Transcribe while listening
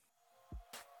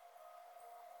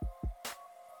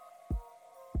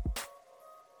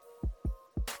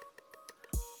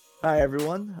Hi,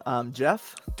 everyone. I'm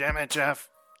Jeff. Damn it, Jeff.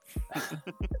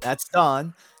 That's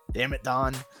Don. Damn it,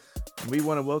 Don. And we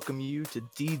want to welcome you to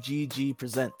DGG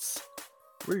Presents.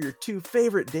 We're your two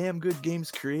favorite damn good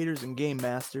games creators and game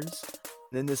masters.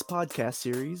 And in this podcast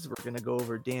series, we're going to go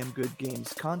over damn good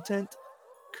games content,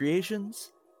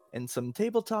 creations, and some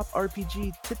tabletop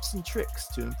RPG tips and tricks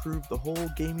to improve the whole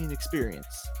gaming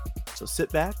experience. So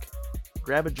sit back,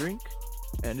 grab a drink,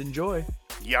 and enjoy.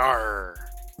 Yar.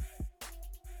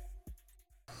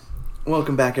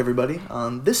 Welcome back, everybody.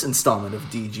 On this installment of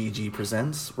DGG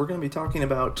Presents, we're going to be talking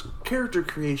about character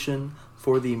creation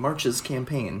for the Marches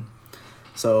campaign.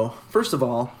 So, first of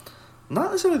all,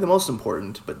 not necessarily the most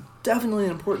important, but definitely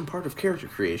an important part of character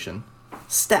creation,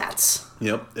 stats.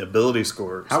 Yep, ability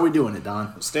scores. How are we doing it,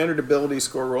 Don? Standard ability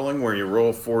score rolling where you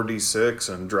roll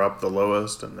 4d6 and drop the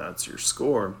lowest, and that's your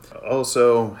score.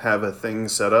 Also, have a thing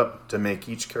set up to make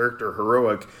each character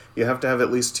heroic. You have to have at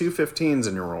least two 15s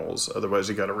in your rolls, otherwise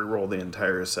you gotta re-roll the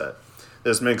entire set.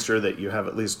 This makes sure that you have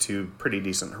at least two pretty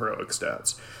decent heroic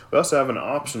stats. We also have an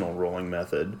optional rolling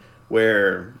method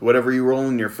where whatever you roll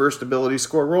in your first ability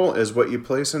score roll is what you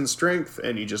place in strength,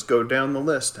 and you just go down the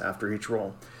list after each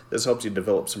roll. This helps you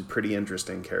develop some pretty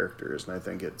interesting characters, and I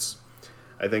think it's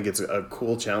a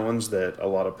cool challenge that a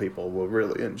lot of people will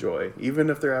really enjoy, even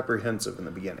if they're apprehensive in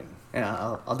the beginning.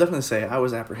 Yeah, I'll definitely say I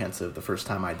was apprehensive the first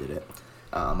time I did it.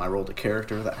 I rolled a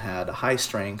character that had a high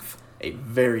strength, a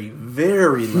very,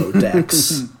 very low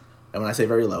dex, and when I say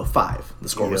very low, 5. The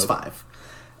score was 5.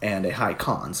 And a high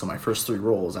con, so my first 3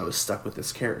 rolls, I was stuck with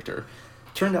this character.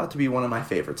 Turned out to be one of my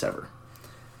favorites ever.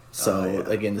 So,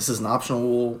 again, this is an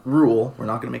optional rule. We're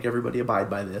not going to make everybody abide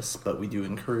by this, but we do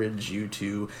encourage you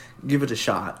to give it a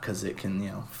shot, because it can,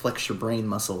 flex your brain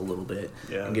muscle a little bit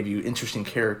and give you interesting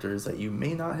characters that you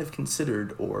may not have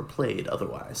considered or played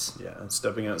otherwise. Yeah,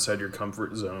 stepping outside your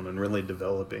comfort zone and really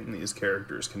developing these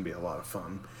characters can be a lot of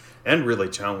fun and really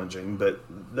challenging, but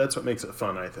that's what makes it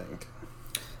fun, I think.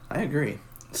 I agree.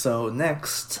 So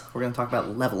next, we're going to talk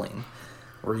about leveling.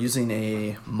 We're using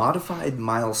a modified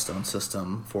milestone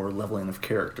system for leveling of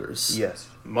characters. Yes.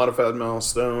 Modified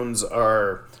milestones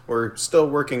we're still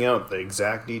working out the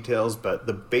exact details, but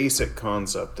the basic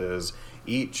concept is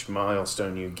each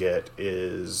milestone you get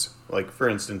is, like, for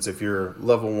instance, if you're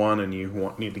level 1 and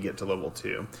you need to get to level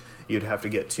 2, you'd have to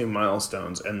get 2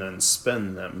 milestones and then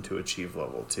spend them to achieve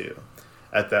level 2.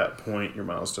 At that point, your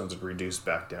milestones would reduce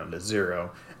back down to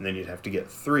 0, and then you'd have to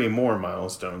get 3 more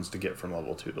milestones to get from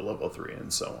level 2 to level 3,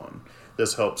 and so on.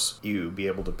 This helps you be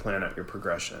able to plan out your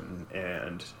progression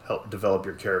and help develop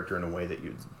your character in a way that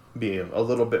you'd be a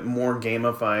little bit more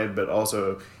gamified, but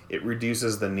also it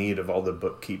reduces the need of all the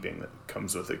bookkeeping that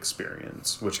comes with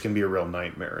experience, which can be a real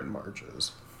nightmare in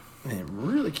Marches. It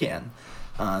really can.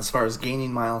 As far as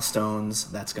gaining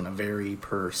milestones, that's going to vary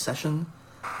per session.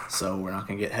 So we're not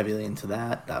going to get heavily into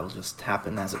that. That will just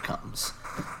happen as it comes.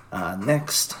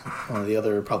 Next, one of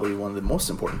the most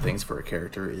important things for a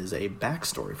character is a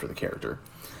backstory for the character.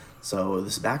 So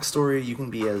this backstory, you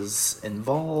can be as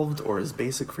involved or as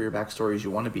basic for your backstory as you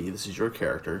want to be. This is your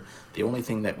character. The only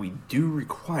thing that we do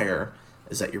require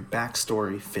is that your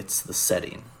backstory fits the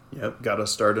setting. Yep, gotta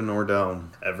start in Ordell,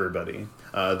 everybody.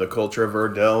 The culture of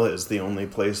Ordell is the only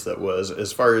place that was,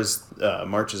 as far as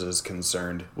Marches is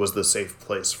concerned, was the safe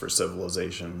place for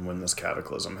civilization when this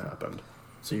cataclysm happened.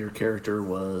 So your character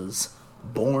was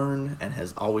born and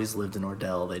has always lived in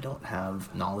Ordell. They don't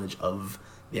have knowledge of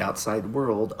the outside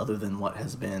world other than what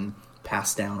has been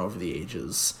passed down over the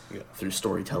ages through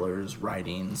storytellers,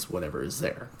 writings, whatever is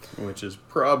there. Which is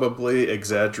probably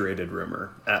exaggerated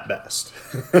rumor, at best.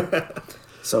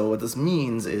 So what this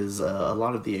means is a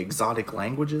lot of the exotic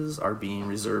languages are being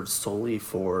reserved solely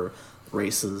for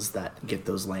races that get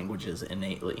those languages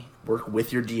innately. Work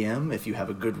with your DM if you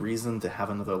have a good reason to have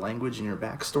another language in your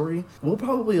backstory. We'll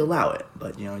probably allow it,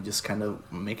 but just kind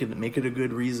of make it a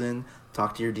good reason.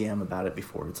 Talk to your DM about it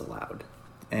before it's allowed.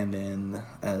 And then,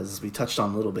 as we touched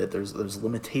on a little bit, there's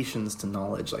limitations to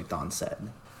knowledge, like Don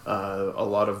said. A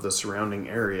lot of the surrounding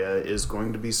area is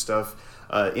going to be stuff.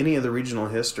 Any of the regional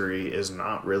history is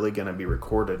not really going to be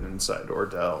recorded inside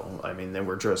Ordell. I mean, they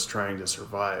were just trying to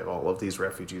survive, all of these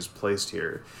refugees placed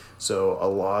here. So a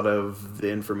lot of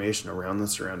the information around the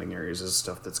surrounding areas is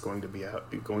stuff that's going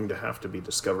to have to be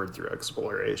discovered through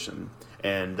exploration.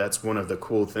 And that's one of the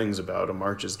cool things about a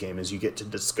Marches game, is you get to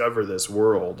discover this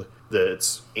world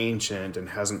that's ancient and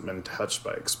hasn't been touched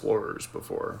by explorers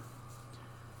before.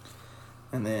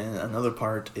 And then another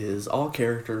part is all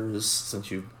characters,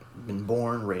 since you've been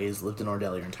born, raised, lived in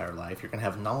Ordell your entire life, you're going to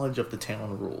have knowledge of the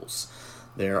town rules.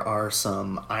 There are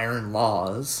some iron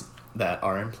laws that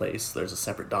are in place. There's a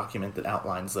separate document that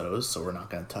outlines those, so we're not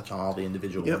going to touch on all the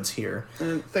individual Yep. ones here.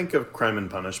 And think of crime and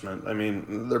punishment. I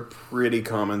mean, they're pretty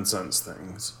common sense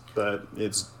things, but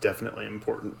it's definitely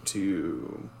important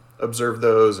to observe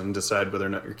those and decide whether or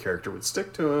not your character would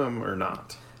stick to them or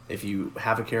not. If you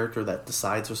have a character that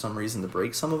decides for some reason to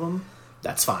break some of them,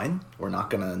 that's fine. We're not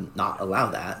going to not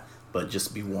allow that, but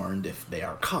just be warned, if they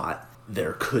are caught,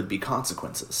 there could be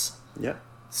consequences. Yeah.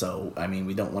 So, I mean,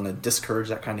 we don't want to discourage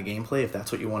that kind of gameplay. If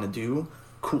that's what you want to do,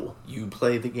 cool. You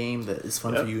play the game that is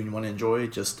fun for you and you want to enjoy,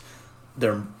 just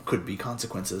there could be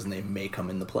consequences and they may come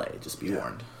into play. Just be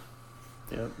warned.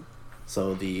 Yeah.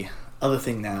 So the other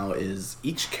thing now is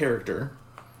each character,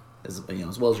 as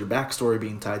well as your backstory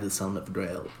being tied to the Settlement of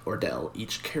Ordell,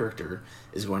 each character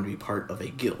is going to be part of a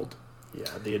guild.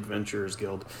 Yeah, the Adventurers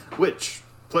Guild, which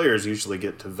players usually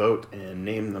get to vote and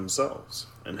name themselves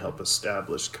and help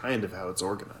establish kind of how it's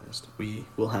organized. We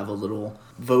will have a little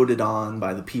voted on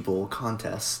by the people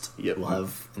contest. Yep. We'll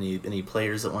have any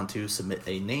players that want to submit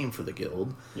a name for the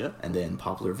guild. Yep. And then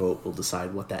popular vote will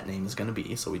decide what that name is going to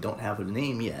be. So we don't have a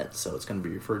name yet, so it's going to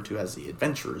be referred to as the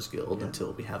Adventurers Guild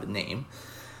until we have a name.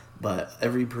 But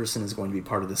every person is going to be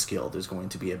part of this guild. There's going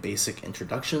to be a basic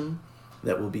introduction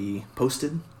that will be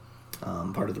posted.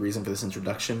 Part of the reason for this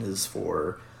introduction is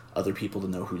for other people to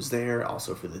know who's there,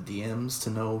 also for the DMs to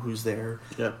know who's there.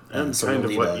 Yeah, and so kind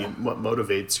we'll of what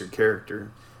motivates your character,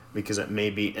 because it may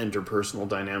be interpersonal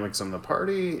dynamics in the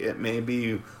party, it may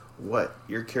be what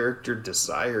your character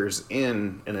desires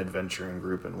in an adventuring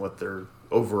group and what their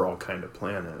overall kind of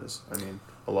plan is. I mean,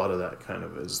 a lot of that kind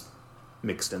of is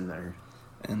mixed in there.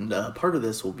 And part of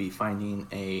this will be finding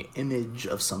a image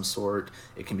of some sort.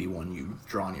 It can be one you've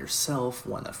drawn yourself,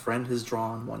 one a friend has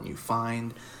drawn, one you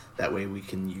find. That way we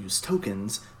can use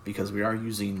tokens, because we are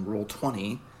using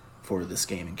Roll20 for this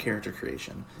game and character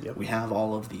creation. Yep. We have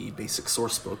all of the basic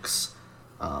source books.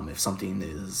 If something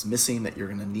is missing that you're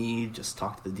going to need, just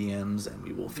talk to the DMs and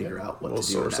we will figure out what to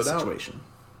do in that situation.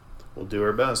 We'll do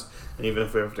our best. And even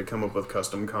if we have to come up with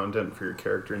custom content for your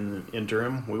character in the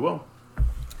interim, we will.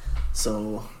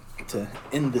 So, to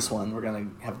end this one, we're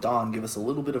going to have Dawn give us a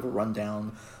little bit of a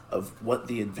rundown of what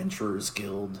the Adventurers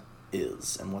Guild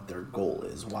is and what their goal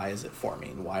is. Why is it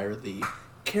forming? Why are the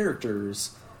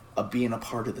characters being a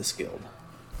part of this guild?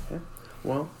 Okay.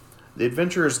 Well, the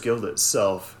Adventurers Guild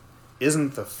itself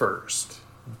isn't the first,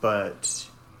 but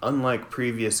unlike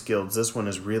previous guilds, this one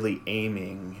is really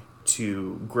aiming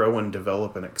to grow and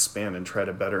develop and expand and try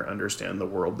to better understand the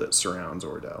world that surrounds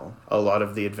Ordell. A lot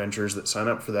of the adventurers that sign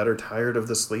up for that are tired of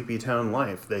the sleepy town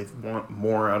life. They want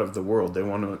more out of the world. They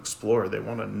want to explore. They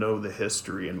want to know the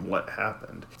history and what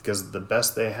happened. Because the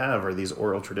best they have are these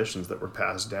oral traditions that were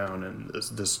passed down in this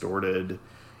distorted,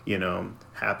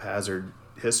 haphazard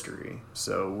history.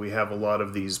 So we have a lot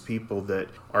of these people that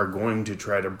are going to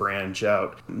try to branch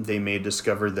out. They may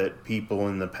discover that people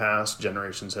in the past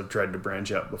generations have tried to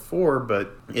branch out before,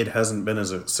 but it hasn't been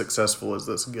as successful as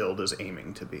this guild is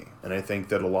aiming to be. And I think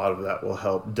that a lot of that will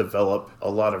help develop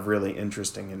a lot of really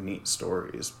interesting and neat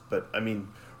stories. But I mean,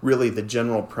 really the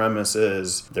general premise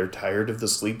is they're tired of the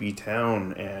sleepy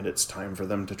town and it's time for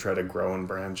them to try to grow and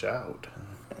branch out.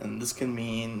 And this can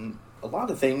mean a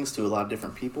lot of things to a lot of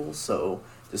different people, so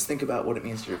just think about what it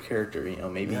means to your character.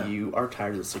 Maybe you are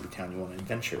tired of the sleepy town, you want an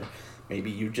adventure. Maybe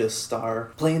you just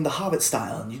are playing the Hobbit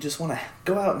style and you just want to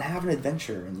go out and have an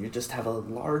adventure, and you just have a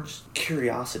large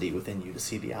curiosity within you to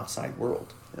see the outside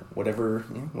world. Yeah.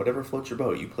 Whatever floats your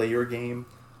boat. You play your game,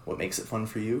 what makes it fun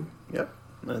for you. Yep.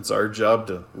 It's our job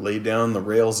to lay down the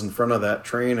rails in front of that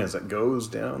train as it goes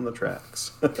down the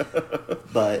tracks.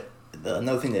 But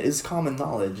another thing that is common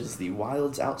knowledge is the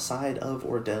wilds outside of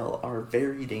Ordell are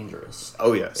very dangerous.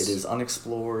 Oh, yes. It is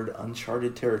unexplored,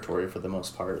 uncharted territory for the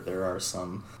most part. There are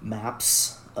some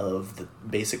maps of the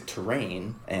basic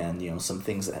terrain and, some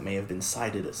things that may have been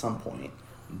sighted at some point.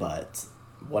 But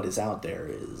what is out there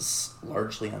is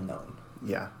largely unknown.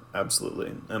 Yeah,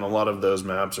 absolutely. And a lot of those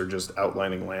maps are just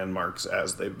outlining landmarks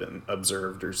as they've been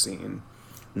observed or seen.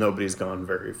 Nobody's gone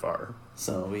very far.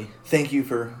 So we thank you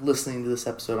for listening to this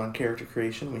episode on character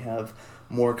creation. We have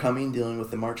more coming dealing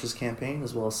with the Marches campaign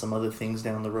as well as some other things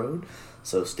down the road.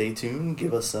 So stay tuned.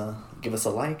 Give us a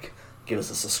like, give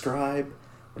us a subscribe,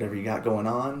 whatever you got going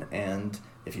on. And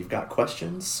if you've got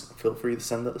questions, feel free to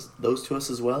send those to us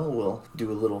as well. We'll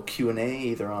do a little Q&A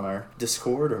either on our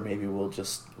Discord, or maybe we'll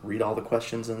just read all the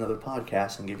questions in another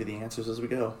podcast and give you the answers as we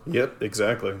go. Yep,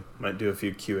 exactly. Might do a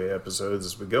few QA episodes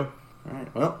as we go. All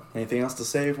right. Well, anything else to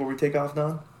say before we take off,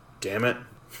 Don? Damn it.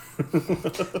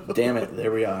 Damn it.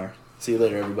 There we are. See you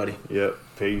later, everybody. Yep.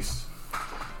 Peace.